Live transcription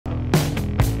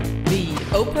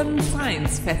Open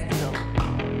Science Festival.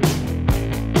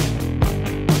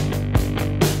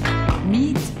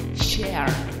 Meet, share,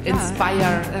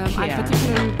 inspire, care. I'm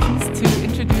particularly pleased to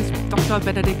introduce Dr.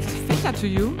 Benedikt Fecher to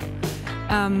you,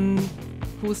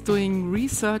 who's doing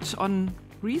research on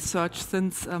research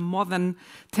since more than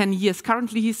 10 years.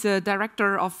 Currently, he's the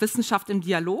director of Wissenschaft im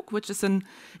Dialog, which is an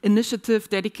initiative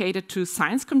dedicated to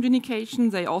science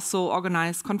communication. They also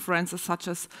organize conferences such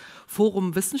as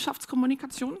Forum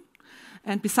Wissenschaftskommunikation.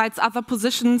 And besides other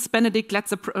positions, Benedikt led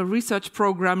a research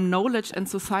program, Knowledge and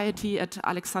Society, at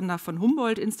Alexander von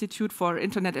Humboldt Institute for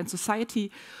Internet and Society,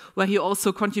 where he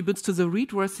also contributes to the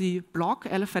read-worthy blog,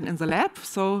 Elephant in the Lab.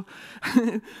 So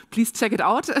please check it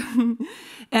out.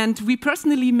 And we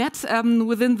personally met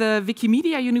within the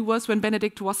Wikimedia universe when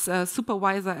Benedikt was a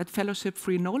supervisor at Fellowship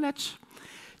Free Knowledge.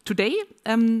 Today,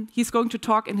 he's going to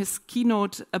talk in his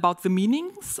keynote about the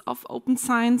meanings of open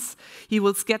science. He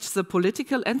will sketch the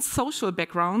political and social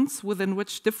backgrounds within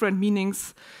which different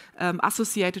meanings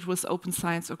associated with open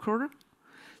science occur.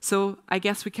 So I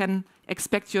guess we can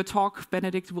expect your talk,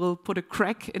 Benedikt, will put a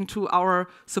crack into our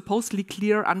supposedly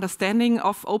clear understanding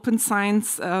of open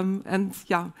science. And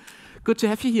yeah, good to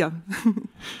have you here.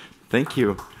 Thank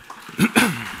you.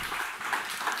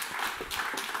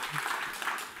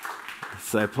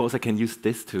 So I suppose I can use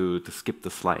this to skip the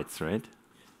slides, right?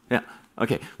 Yeah.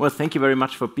 Okay. Well, thank you very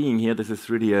much for being here. This is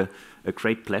really a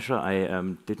great pleasure. I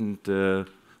didn't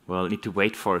need to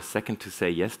wait for a second to say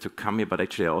yes to come here, but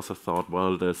actually I also thought,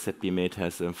 well, the ZBMate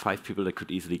has 5 people that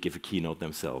could easily give a keynote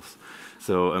themselves.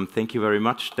 So thank you very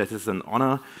much. This is an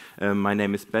honor. My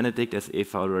name is Benedikt, as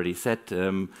Eva already said,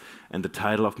 and the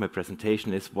title of my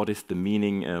presentation is What is the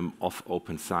Meaning of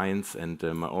Open Science? And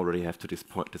I already have to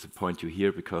disappoint you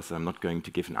here because I'm not going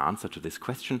to give an answer to this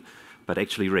question, but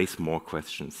actually raise more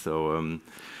questions. So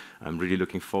I'm really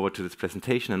looking forward to this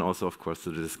presentation and also, of course, to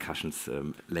the discussions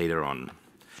later on.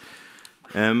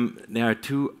 There are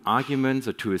 2 arguments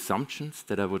or 2 assumptions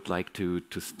that I would like to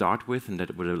start with and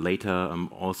that will later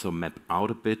also map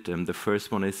out a bit. The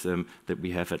first one is that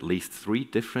we have at least 3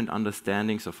 different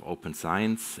understandings of open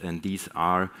science, and these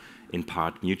are in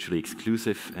part mutually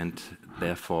exclusive and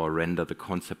therefore render the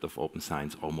concept of open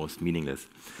science almost meaningless.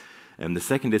 The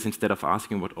second is, instead of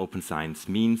asking what open science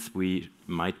means, we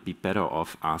might be better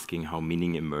off asking how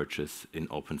meaning emerges in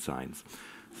open science.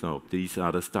 So these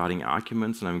are the starting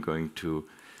arguments, and I'm going to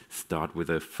start with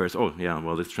the first. Oh, yeah,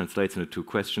 well, this translates into 2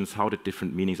 questions. How did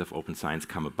different meanings of open science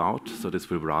come about? So this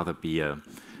will rather be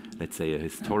let's say, a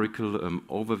historical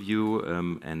overview.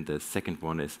 And the second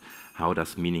one is, how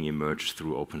does meaning emerge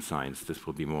through open science? This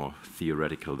will be more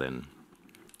theoretical then,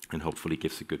 and hopefully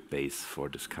gives a good base for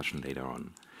discussion later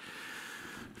on.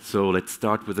 So let's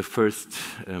start with the first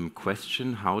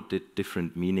question. How did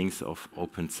different meanings of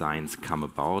open science come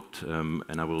about?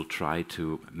 And I will try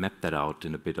to map that out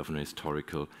in a bit of an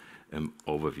historical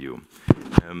overview.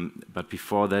 But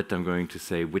before that, I'm going to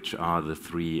say which are the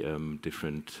 3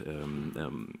 different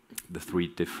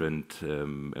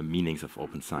meanings of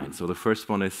open science. So the first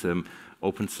one is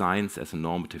open science as a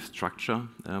normative structure,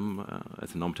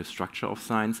 of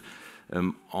science.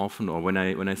 Often, or when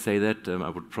I say that, I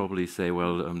would probably say,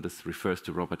 well, this refers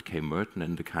to Robert K. Merton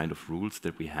and the kind of rules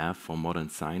that we have for modern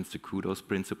science, the kudos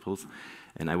principles.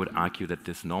 And I would argue that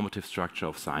this normative structure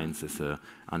of science is an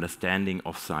understanding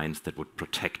of science that would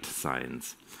protect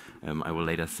science. I will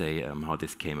later say how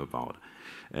this came about.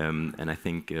 And I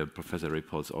think Professor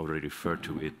Repolz already referred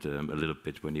to it a little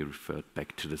bit when he referred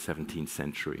back to the 17th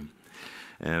century.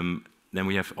 Then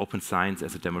we have open science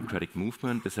as a democratic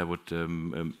movement. This I would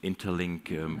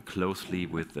interlink closely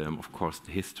with, of course,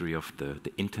 the history of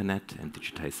the internet and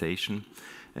digitization.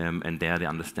 And there the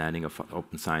understanding of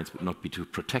open science would not be to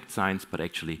protect science, but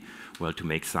actually, well, to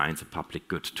make science a public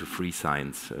good, to free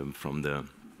science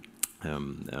from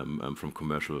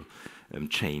commercial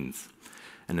chains.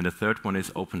 And then the third one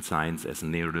is open science as a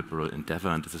neoliberal endeavor,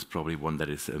 and this is probably one that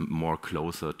is more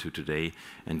closer to today,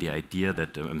 and the idea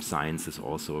that science is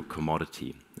also a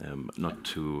commodity, not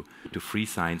to free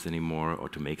science anymore or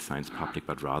to make science public,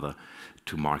 but rather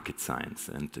to market science.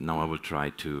 And now I will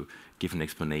try to give an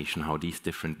explanation how these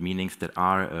different meanings that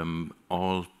are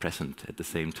all present at the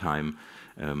same time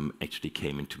actually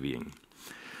came into being.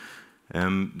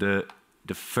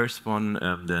 The first one,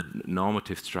 the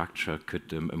normative structure,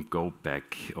 could go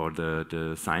back, or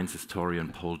the science historian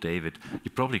Paul David,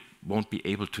 you probably won't be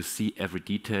able to see every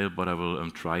detail, but I will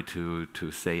try to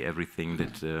say everything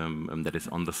that that is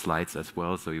on the slides as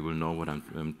well, so you will know what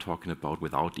I'm talking about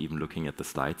without even looking at the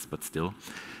slides. But still,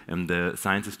 the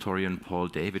science historian Paul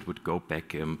David would go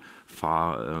back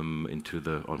far into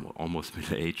the almost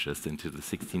Middle Ages, into the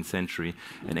 16th century,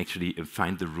 and actually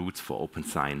find the roots for open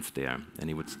science there. And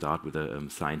he would start with a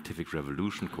scientific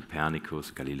revolution: Copernicus,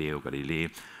 Galileo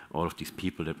Galilei, all of these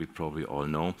people that we probably all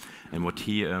know. And what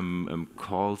he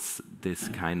calls this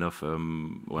kind of,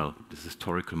 well, this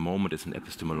historical moment is an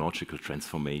epistemological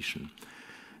transformation.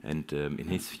 And in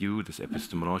his view, this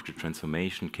epistemological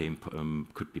transformation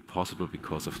could be possible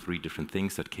because of three different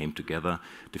things that came together.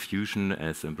 The fusion,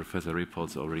 as Professor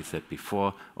Riepolz already said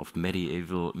before, of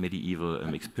medieval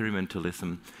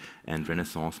experimentalism and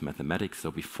Renaissance mathematics.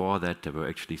 So before that, there were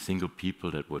actually single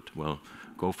people that would, well,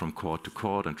 go from court to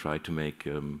court and try to make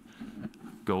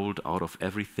gold out of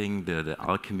everything, the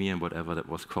alchemy and whatever that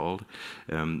was called.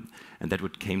 And that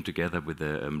would came together with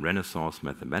the Renaissance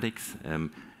mathematics.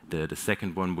 The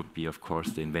second one would be, of course,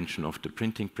 the invention of the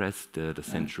printing press the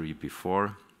century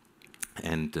before.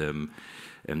 And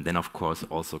then, of course,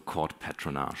 also court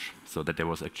patronage, so that there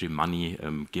was actually money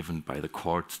given by the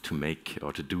courts to make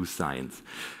or to do science.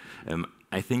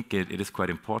 I think it is quite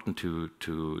important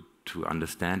to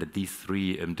understand that these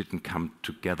three didn't come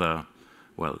together,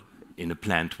 well, in a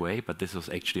planned way, but this was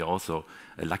actually also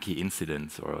a lucky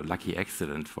incident or a lucky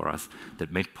accident for us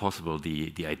that made possible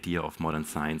the idea of modern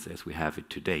science as we have it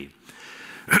today.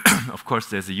 Of course,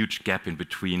 there's a huge gap in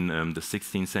between the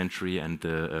 16th century and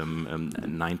the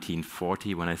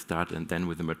 1940 when I started, and then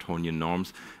with the Mertonian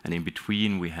norms. And in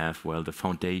between, we have, well, the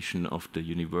foundation of the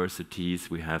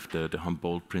universities. We have the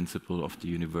Humboldt principle of the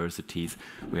universities.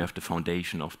 We have the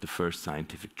foundation of the first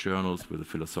scientific journals with the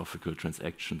philosophical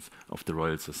transactions of the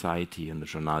Royal Society and the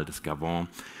Journal des Savants.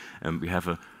 We have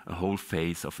a whole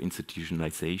phase of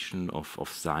institutionalization of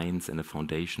science and a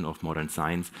foundation of modern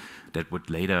science that would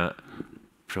later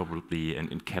probably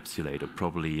encapsulate or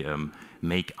probably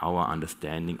make our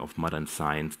understanding of modern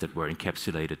science that were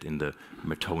encapsulated in the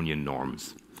Mertonian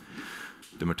norms.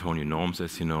 The Mertonian norms,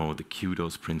 as you know, the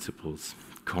kudos principles,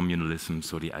 communalism,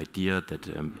 so the idea that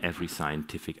every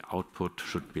scientific output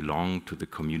should belong to the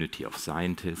community of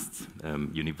scientists,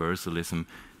 universalism,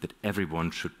 that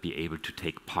everyone should be able to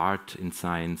take part in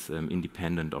science,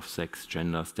 independent of sex,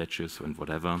 gender, status, and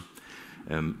whatever,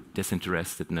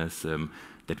 disinterestedness,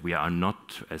 that we are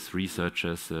not, as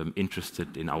researchers,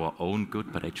 interested in our own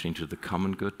good, but actually into the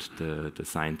common good, the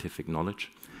scientific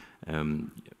knowledge.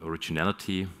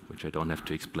 Originality, which I don't have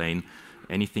to explain.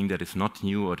 Anything that is not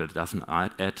new or that doesn't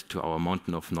add to our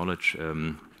mountain of knowledge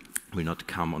will not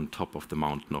come on top of the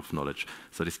mountain of knowledge.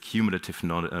 So this cumulative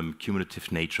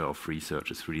nature of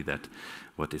research is really that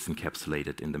what is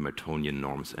encapsulated in the Mertonian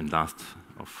norms. And last,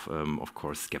 of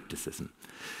course, skepticism.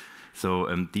 So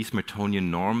these Mertonian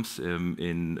norms,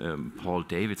 in Paul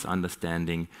David's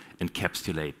understanding,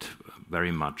 encapsulate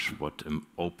very much what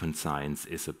open science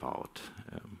is about.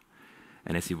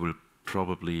 And as you will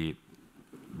probably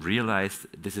realize,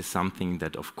 this is something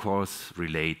that, of course,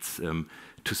 relates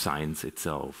to science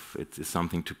itself. It is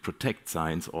something to protect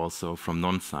science also from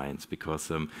non-science, because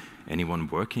anyone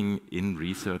working in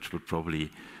research will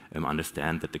probably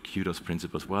understand that the kudos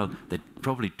principles, well, they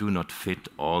probably do not fit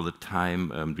all the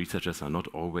time. Researchers are not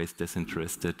always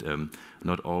disinterested.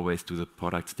 Not always do the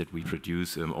products that we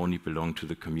produce only belong to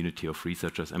the community of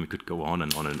researchers, and we could go on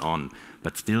and on and on.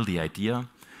 But still, the idea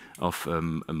of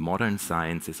modern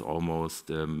science is almost,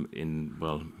 in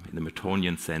the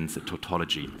Mertonian sense, a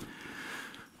tautology.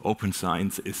 Open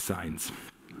science is science.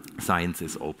 Science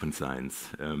is open science.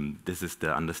 This is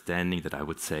the understanding that I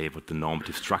would say what the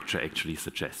normative structure actually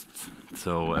suggests.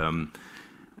 So,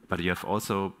 but you have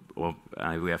also,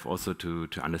 we have also to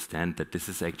understand that this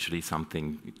is actually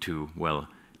something to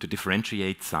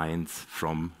differentiate science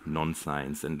from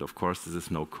non-science. And of course, this is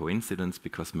no coincidence,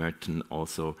 because Merton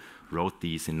also wrote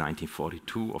these in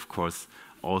 1942, of course,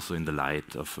 also in the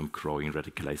light of growing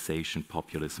radicalization,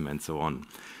 populism, and so on.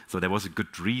 So there was a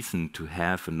good reason to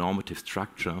have a normative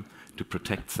structure to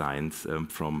protect science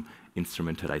from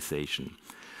instrumentalization.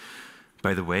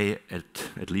 By the way,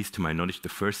 at least to my knowledge, the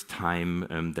first time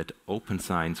that open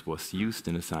science was used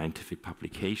in a scientific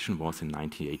publication was in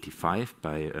 1985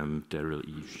 by Daryl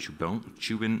E.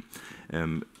 Chubin,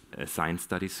 a science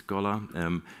studies scholar.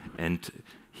 And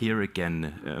here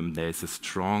again, there is a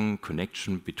strong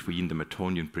connection between the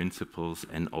Mertonian principles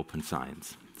and open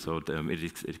science. So it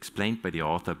is explained by the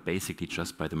author basically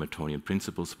just by the Mertonian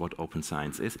principles what open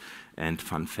science is. And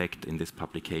fun fact, in this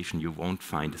publication you won't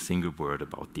find a single word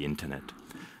about the internet,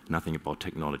 nothing about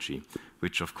technology.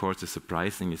 which of course is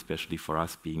surprising, especially for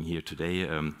us being here today,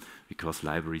 because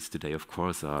libraries today, of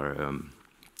course, are,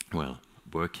 well,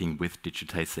 working with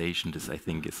digitization. This, I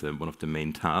think, is one of the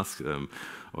main tasks,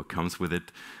 or comes with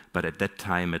it. But at that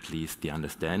time, at least, the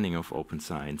understanding of open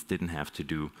science didn't have to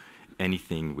do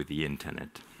anything with the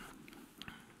internet.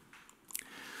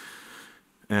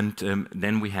 And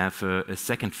then we have a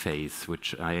second phase,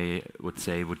 which I would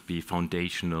say would be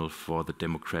foundational for the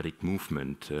democratic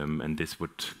movement, and this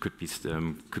could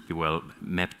be well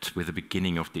mapped with the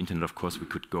beginning of the internet. Of course, we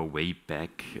could go way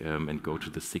back and go to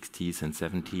the 60s and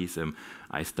 70s.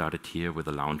 I started here with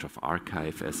the launch of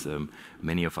arXiv, as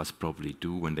many of us probably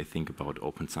do when they think about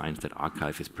open science. That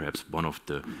arXiv is perhaps one of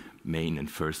the main and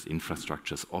first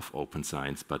infrastructures of open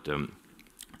science, but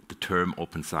the term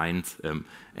open science,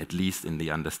 at least in the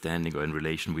understanding or in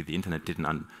relation with the internet,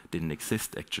 didn't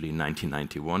exist actually in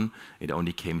 1991. It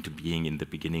only came to being in the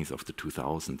beginnings of the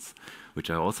 2000s, which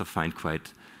I also find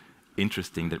quite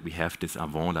interesting, that we have this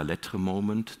avant la lettre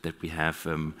moment, that we have,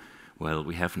 well,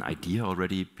 we have an idea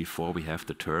already before we have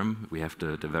the term. We have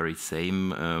the very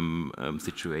same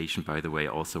situation, by the way,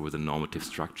 also with a normative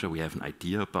structure. We have an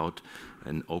idea about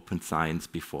an open science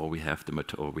before we have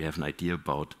or we have an idea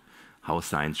about how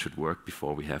science should work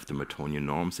before we have the Mertonian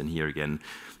norms. And here again,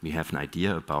 we have an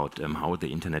idea about how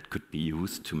the internet could be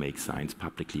used to make science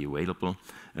publicly available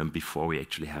before we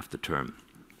actually have the term.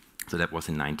 So that was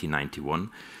in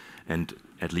 1991. And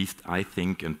at least I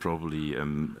think, and probably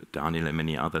Daniel and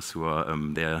many others who are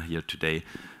there here today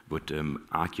would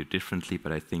argue differently,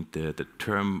 but I think the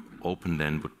term open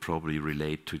then would probably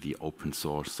relate to the open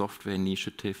source software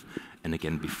initiative. And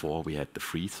again, before we had the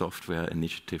free software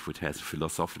initiative, which has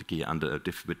philosophically under a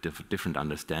different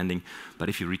understanding. But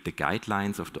if you read the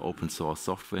guidelines of the open source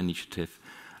software initiative,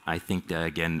 I think there are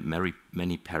again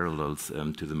many parallels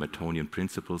to the Mertonian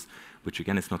principles, which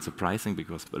again is not surprising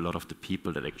because a lot of the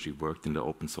people that actually worked in the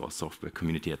open source software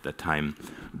community at that time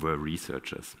were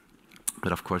researchers.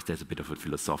 But of course, there's a bit of a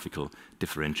philosophical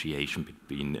differentiation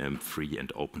between free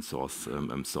and open source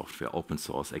software. Open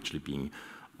source actually being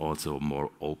also more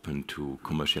open to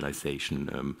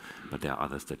commercialization, but there are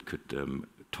others that could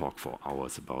talk for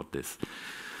hours about this.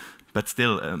 But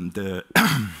still, the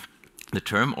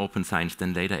term open science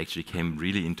then later actually came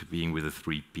really into being with the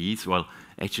 3 Bs. Well,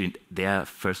 actually, they're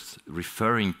first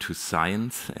referring to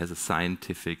science as a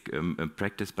scientific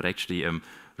practice, but actually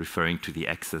referring to the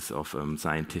access of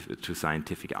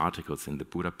scientific articles in the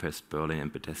Budapest, Berlin,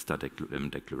 and Bethesda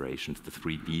declarations, the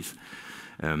 3 Bs.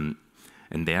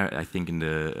 And there, I think in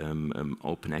the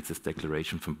open access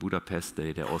declaration from Budapest,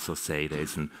 they also say there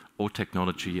is an old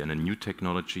technology and a new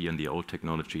technology. And the old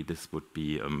technology, this would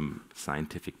be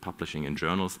scientific publishing in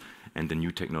journals. And the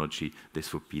new technology,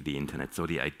 this would be the internet. So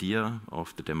the idea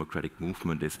of the democratic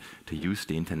movement is to use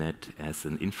the internet as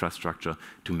an infrastructure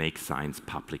to make science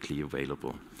publicly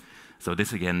available. So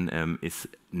this again is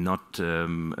not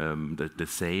the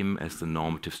same as the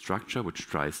normative structure, which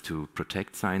tries to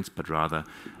protect science, but rather,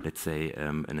 let's say,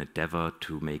 an endeavor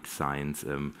to make science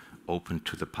open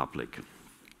to the public.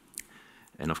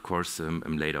 And of course,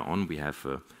 later on, we have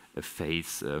a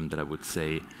phase that I would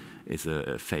say is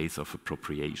a phase of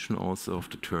appropriation also of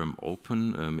the term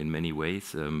open in many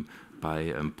ways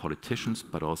by politicians,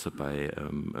 but also by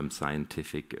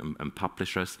scientific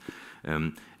publishers.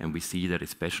 And we see that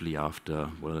especially after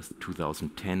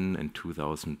 2010 and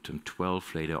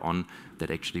 2012 later on,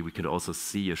 that actually we could also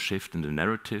see a shift in the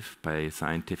narrative by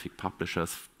scientific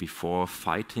publishers before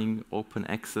fighting open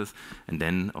access, and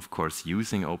then of course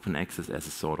using open access as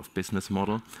a sort of business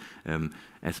model.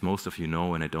 As most of you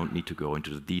know, and I don't need to go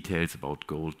into the details about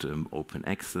gold open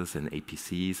access and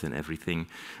APCs and everything,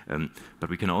 but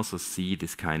we can also see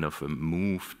this kind of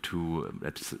move to,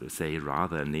 let's say,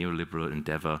 rather a neoliberal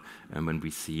endeavor when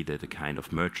we see that the kind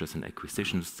of mergers and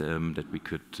acquisitions that we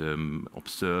could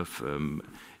observe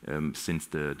since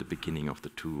the beginning of the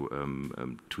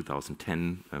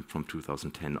 2010, from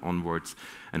 2010 onwards,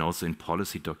 and also in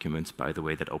policy documents, by the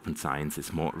way, that open science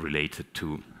is more related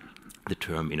to the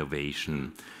term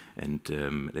innovation and,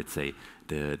 let's say,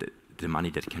 the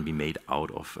money that can be made out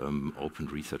of open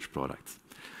research products.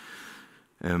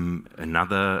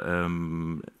 Another,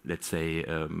 let's say,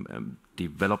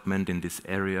 development in this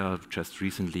area just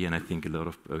recently, and I think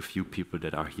a few people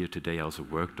that are here today also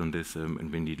worked on this,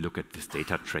 and when you look at this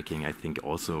data tracking, I think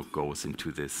also goes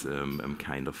into this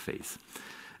kind of phase.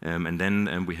 And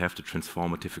then we have the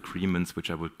transformative agreements,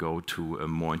 which I will go to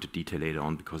more into detail later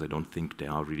on, because I don't think they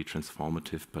are really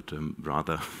transformative, but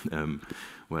rather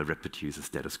well, reproduce the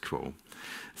status quo.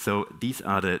 So these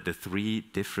are the three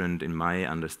different, in my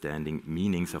understanding,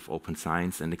 meanings of open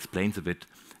science, and explains a bit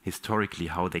historically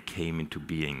how they came into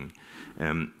being.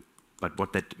 But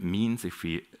what that means, if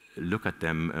we look at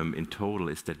them in total,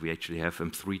 is that we actually have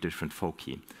three different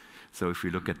foci. So if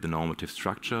we look at the normative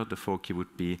structure, the foci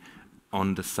would be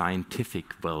on the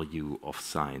scientific value of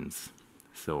science.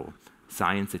 So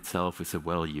science itself is a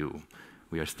value.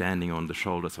 We are standing on the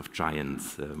shoulders of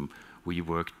giants. We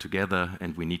work together,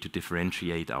 and we need to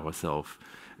differentiate ourselves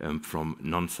from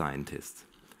non-scientists.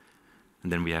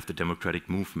 And then we have the democratic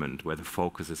movement, where the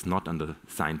focus is not on the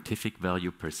scientific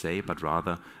value per se, but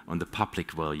rather on the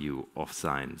public value of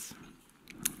science,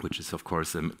 which is, of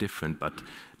course, different. But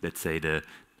let's say the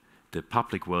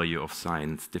public value of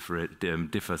science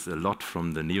differs a lot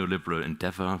from the neoliberal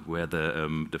endeavor, where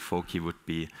the foci would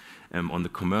be on the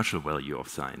commercial value of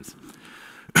science.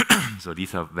 So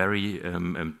these are very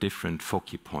different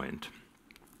foci points.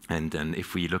 And then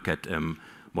if we look at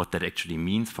what that actually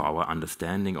means for our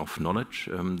understanding of knowledge,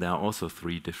 there are also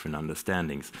three different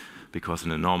understandings, because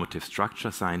in a normative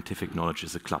structure, scientific knowledge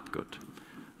is a club good.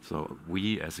 So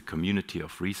we, as a community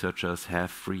of researchers, have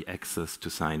free access to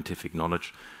scientific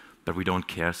knowledge, but we don't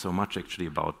care so much actually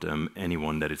about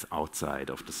anyone that is outside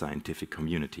of the scientific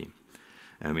community.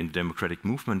 In the democratic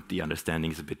movement, the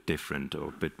understanding is a bit different, or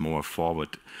a bit more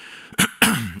forward,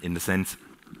 in the sense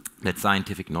that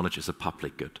scientific knowledge is a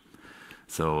public good.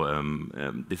 So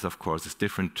this, of course, is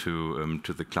different to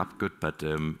the club good, but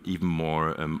even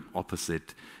more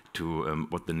opposite to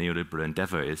what the neoliberal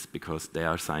endeavor is, because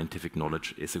their scientific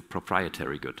knowledge is a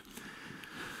proprietary good.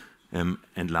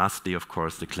 And lastly, of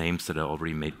course, the claims that are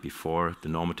already made before. The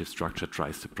normative structure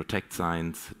tries to protect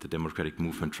science, the democratic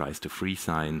movement tries to free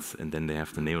science, and then they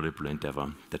have the neoliberal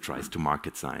endeavor that tries to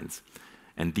market science.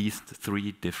 And these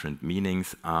three different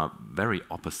meanings are very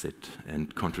opposite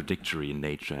and contradictory in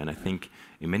nature. And I think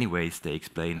in many ways they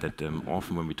explain that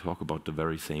often when we talk about the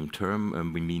very same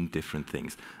term, we mean different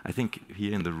things. I think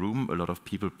here in the room, a lot of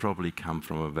people probably come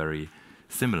from a very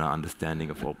similar understanding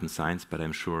of open science, but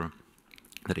I'm sure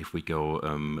that if we go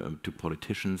to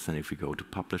politicians and if we go to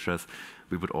publishers,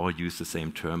 we would all use the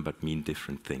same term but mean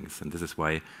different things. And this is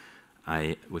why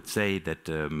I would say that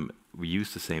we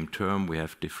use the same term, we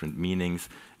have different meanings,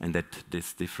 and that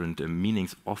these different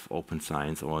meanings of open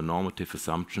science, or normative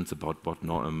assumptions about what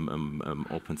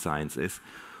open science is,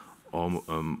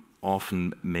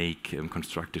 often make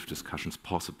constructive discussions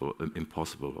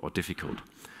impossible or difficult,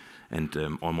 and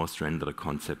almost render the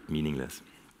concept meaningless.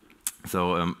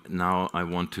 So now I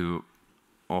want to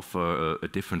offer a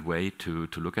different way to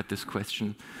look at this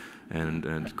question,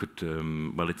 and could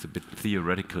well, it's a bit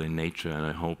theoretical in nature, and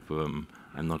I hope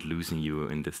I'm not losing you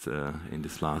in this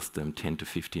last 10 to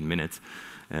 15 minutes.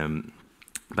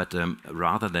 But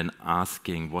rather than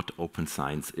asking what open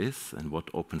science is and what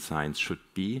open science should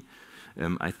be,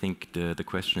 I think the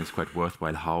question is quite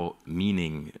worthwhile: how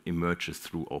meaning emerges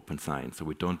through open science. So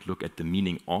we don't look at the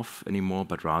meaning of anymore,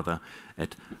 but rather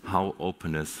at how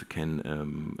openness can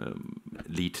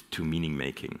lead to meaning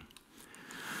making.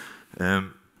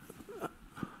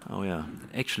 Oh yeah,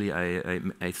 actually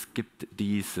I skipped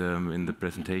these in the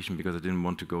presentation because I didn't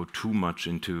want to go too much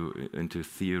into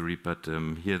theory, but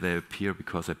here they appear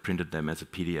because I printed them as a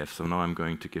PDF. So now I'm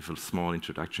going to give a small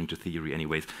introduction to theory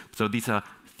anyways. So these are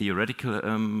theoretical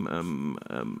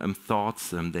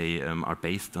thoughts, they are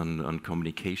based on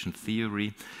communication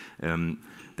theory.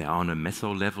 They are on a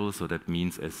meso level, so that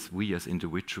means as we as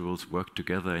individuals work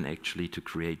together and actually to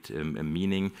create a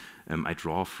meaning. I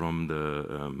draw from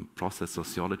the process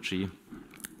sociology,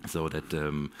 so that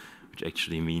which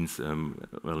actually means,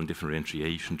 well, in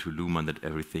differentiation to Luhmann, that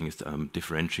everything is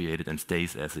differentiated and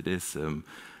stays as it is.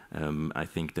 I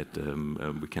think that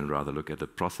we can rather look at the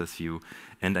process view,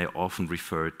 and I often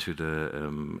refer to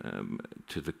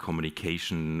the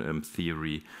communication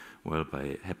theory, well,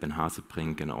 by Hepp and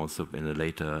Hasebrink, and also in a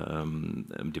later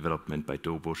development by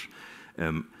Dobusch,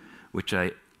 which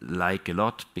I like a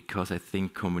lot, because I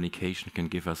think communication can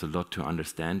give us a lot to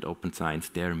understand open science.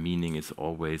 Their meaning is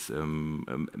always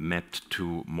mapped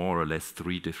to more or less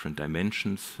three different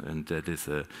dimensions, and that is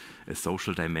a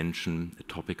social dimension, a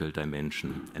topical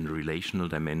dimension, and a relational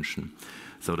dimension.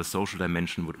 So the social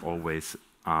dimension would always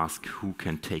ask who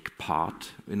can take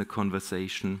part in a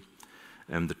conversation.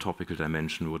 The topical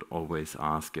dimension would always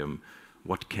ask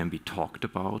what can be talked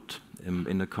about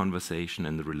in a conversation,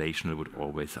 and the relational would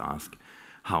always ask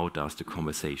how does the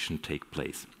conversation take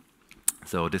place.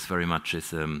 So this very much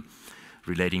is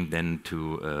relating then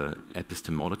to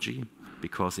epistemology,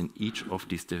 because in each of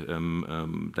these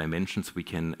dimensions we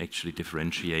can actually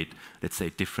differentiate, let's say,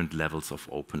 different levels of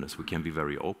openness. We can be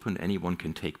very open, anyone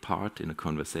can take part in a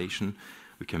conversation.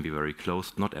 We can be very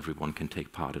closed, not everyone can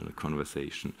take part in a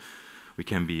conversation. We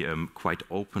can be quite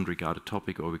open regarding a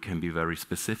topic, or we can be very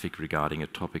specific regarding a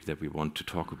topic that we want to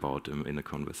talk about in a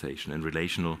conversation. In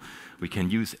relational, we can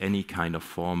use any kind of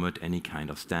format, any kind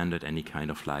of standard, any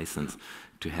kind of license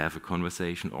to have a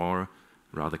conversation, or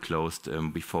rather closed,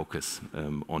 we focus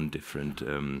on different,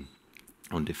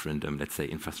 let's say,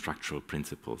 infrastructural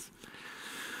principles.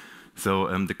 So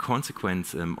the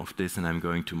consequence of this, and I'm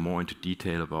going to more into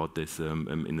detail about this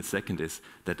in a second, is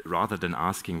that rather than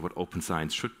asking what open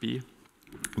science should be,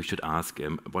 we should ask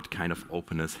what kind of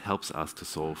openness helps us to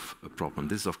solve a problem.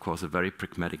 This is, of course, a very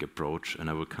pragmatic approach, and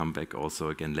I will come back also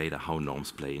again later how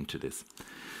norms play into this.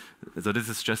 So this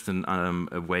is just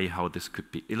a way how this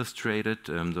could be illustrated.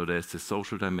 So there's the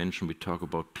social dimension. We talk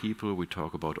about people, we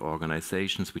talk about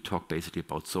organizations, we talk basically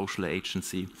about social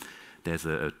agency. There's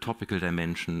a topical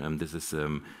dimension. This is,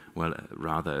 well,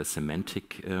 rather a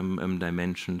semantic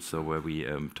dimension, so where we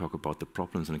talk about the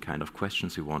problems and the kind of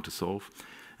questions we want to solve.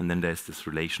 And then there's this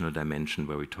relational dimension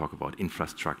where we talk about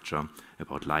infrastructure,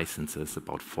 about licenses,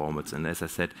 about formats. And as I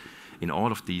said, in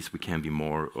all of these, we can be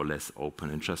more or less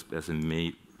open. And just as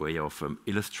a way of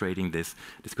illustrating this,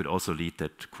 this could also lead to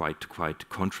quite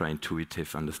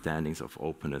counterintuitive understandings of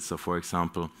openness. So, for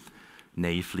example,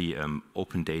 naively,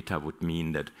 open data would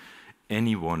mean that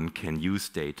anyone can use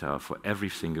data for every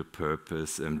single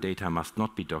purpose. Data must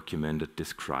not be documented,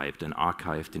 described, and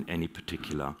archived in any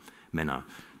particular manner.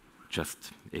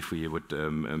 Just if we would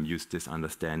use this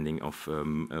understanding of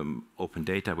open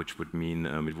data, which would mean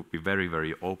it would be very,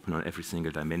 very open on every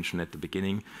single dimension at the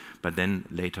beginning, but then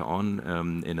later on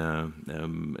in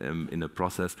a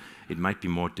process, it might be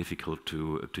more difficult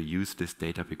to use this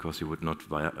data because you would not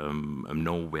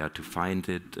know where to find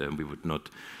it. We would not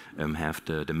have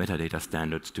the metadata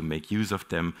standards to make use of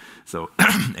them. So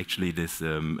actually this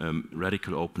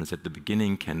radical openness at the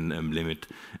beginning can limit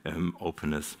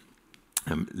openness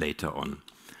later on.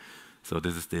 So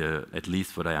this is at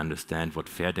least what I understand, what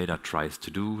FAIR data tries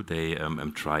to do. They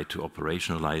try to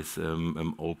operationalize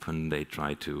open. They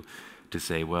try to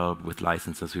say, well, with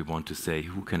licenses we want to say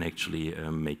who can actually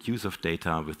make use of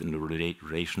data within the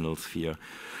relational sphere.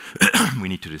 We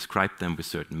need to describe them with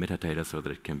certain metadata so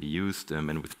that it can be used.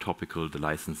 And with topical, the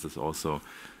licenses also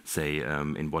say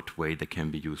in what way they can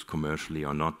be used commercially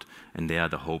or not. And there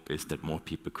the hope is that more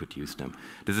people could use them.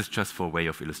 This is just for a way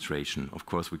of illustration. Of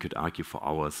course, we could argue for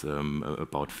hours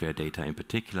about FAIR data in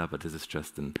particular, but this is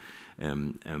just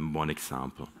one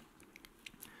example.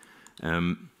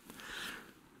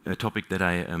 A topic that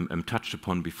I touched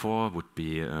upon before would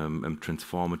be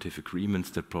transformative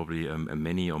agreements that probably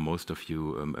many or most of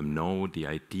you know. The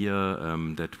idea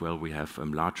that, well, we have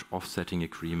large offsetting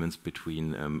agreements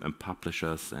between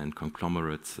publishers and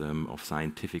conglomerates of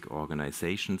scientific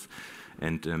organizations.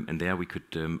 And there we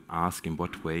could ask in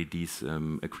what way these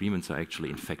agreements are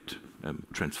actually, in fact,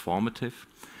 transformative.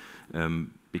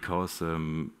 Because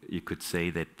you could say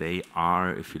that they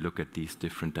are, if you look at these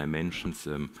different dimensions,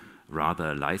 rather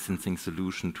a licensing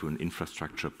solution to an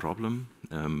infrastructure problem.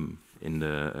 In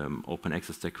the Open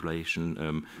Access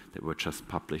Declaration that were just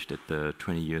published at the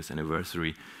 20 years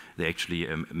anniversary, they actually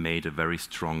made a very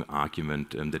strong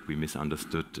argument that we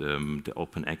misunderstood the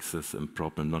open access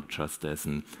problem not just as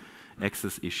an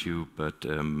access issue, but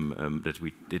that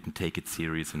we didn't take it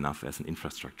serious enough as an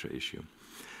infrastructure issue.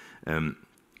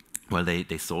 Well,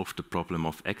 they solved the problem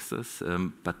of access,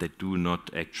 but they do not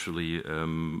actually,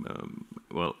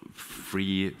 well,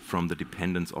 free from the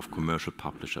dependence of commercial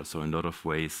publishers. So in a lot of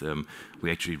ways,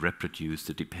 we actually reproduce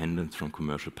the dependence from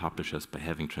commercial publishers by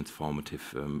having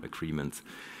transformative agreements.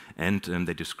 And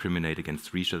they discriminate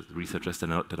against researchers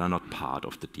that are not part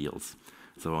of the deals.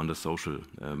 So on the social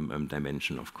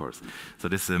dimension, of course. So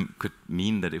this could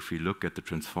mean that if we look at the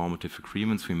transformative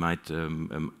agreements, we might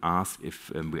ask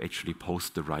if we actually pose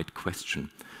the right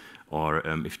question, or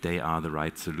if they are the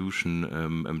right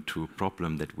solution to a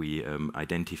problem that we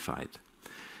identified.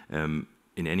 In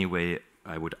any way,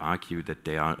 I would argue that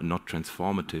they are not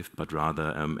transformative, but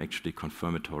rather actually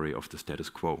confirmatory of the status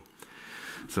quo.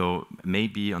 So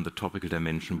maybe on the topical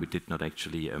dimension, we did not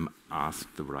actually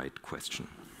ask the right question.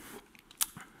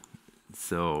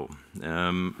 So,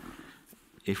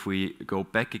 if we go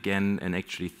back again and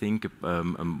actually think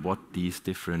what these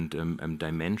different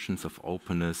dimensions of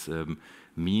openness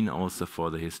mean also for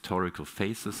the historical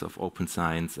phases of open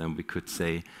science, we could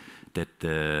say that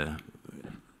the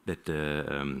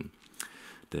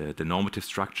the normative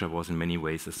structure was in many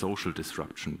ways a social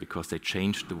disruption because they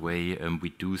changed the way we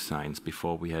do science.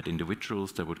 Before we had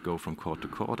individuals that would go from court to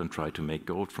court and try to make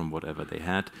gold from whatever they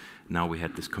had. Now we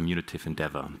had this communicative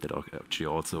endeavor that actually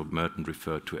also Merton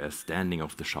referred to as standing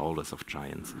of the shoulders of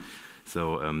giants.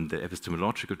 So the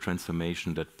epistemological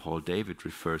transformation that Paul David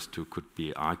refers to could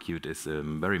be argued as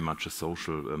very much a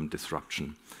social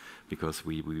disruption because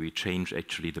we change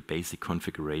actually the basic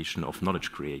configuration of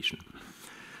knowledge creation.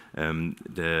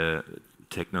 The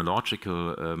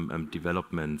technological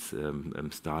developments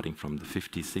starting from the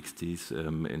 50s, 60s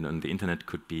on the internet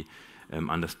could be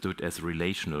understood as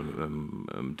relational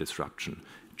disruption,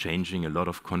 changing a lot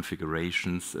of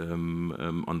configurations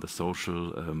on the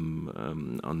social,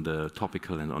 on the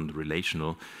topical and on the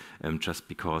relational, just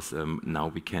because now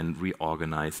we can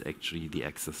reorganize actually the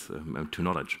access to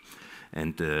knowledge.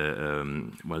 And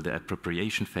well, the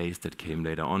appropriation phase that came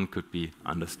later on could be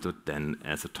understood then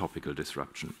as a topical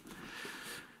disruption.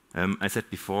 I said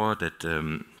before that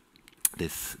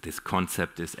this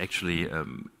concept is actually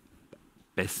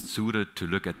best suited to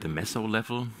look at the meso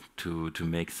level, to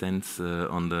make sense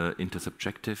on the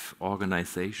intersubjective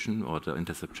organization or the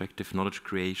intersubjective knowledge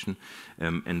creation.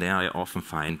 And there I often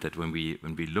find that when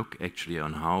we look actually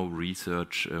on how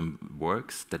research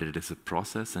works, that it is a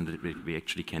process and that we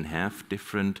actually can have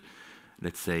different,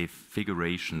 let's say,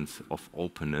 figurations of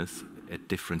openness at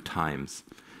different times.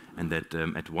 And that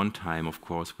at one time, of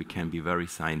course, we can be very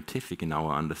scientific in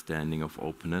our understanding of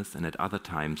openness, and at other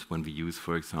times, when we use,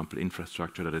 for example,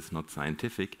 infrastructure that is not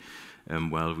scientific,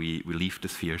 well, we leave the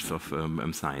spheres of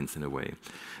science in a way.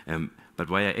 But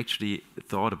why I actually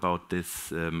thought about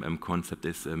this concept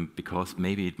is because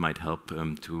maybe it might help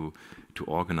to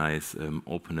organize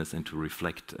openness and to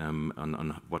reflect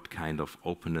on what kind of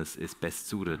openness is best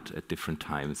suited at different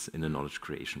times in the knowledge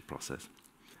creation process.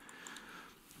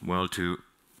 Well, to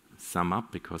sum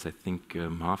up, because I think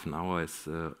half an hour is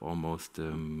almost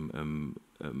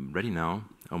ready now,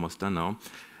 almost done now.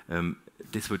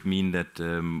 This would mean that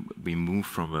we move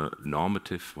from a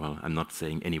normative, well, I'm not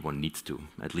saying anyone needs to,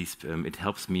 at least it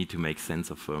helps me to make sense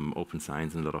of open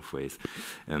science in a lot of ways.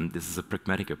 This is a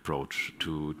pragmatic approach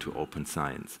to open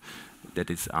science that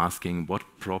is asking what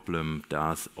problem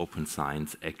does open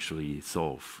science actually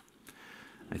solve?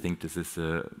 I think this is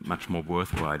much more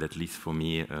worthwhile, at least for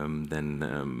me,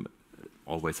 than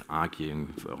always arguing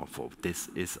for this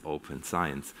is open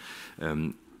science.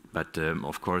 But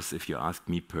of course, if you ask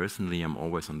me personally, I'm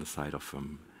always on the side of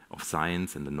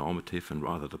science and the normative and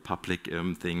rather the public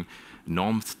thing.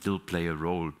 Norms still play a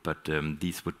role, but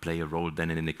these would play a role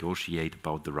then in a negotiate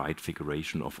about the right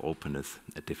figuration of openness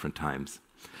at different times.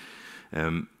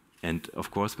 And of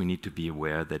course, we need to be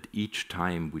aware that each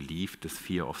time we leave the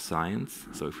sphere of science,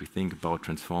 so if we think about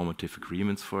transformative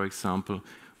agreements, for example,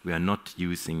 we are not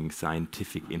using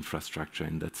scientific infrastructure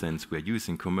in that sense, we are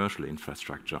using commercial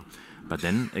infrastructure. But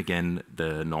then again,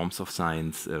 the norms of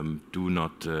science do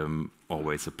not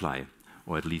always apply,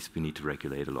 or at least we need to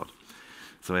regulate a lot.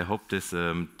 So I hope this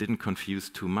didn't confuse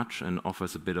too much and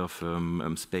offers a bit of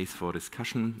space for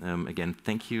discussion. Again,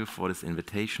 thank you for this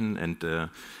invitation, and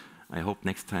I hope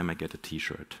next time I get a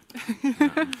t-shirt.